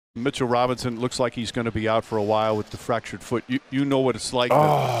Mitchell Robinson looks like he's going to be out for a while with the fractured foot. You know what it's like.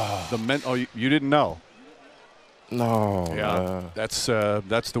 You didn't know. No. Yeah, that's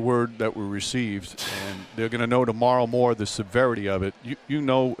the word that we received, and they're going to know tomorrow more the severity of it. You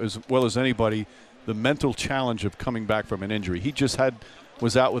know as well as anybody the mental challenge of coming back from an injury. He just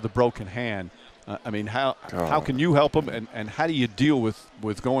was out with a broken hand. I mean, how can you help him, and how do you deal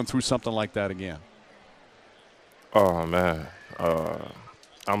with going through something like that again? Oh man,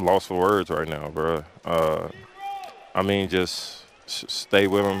 I'm lost for words right now, bro. I mean, just stay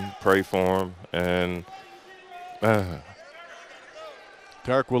with him, pray for him, and.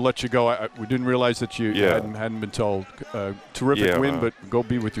 Derrick, we'll let you go. We didn't realize that you hadn't been told. Terrific win, but go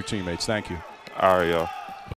be with your teammates. Thank you. All right, y'all.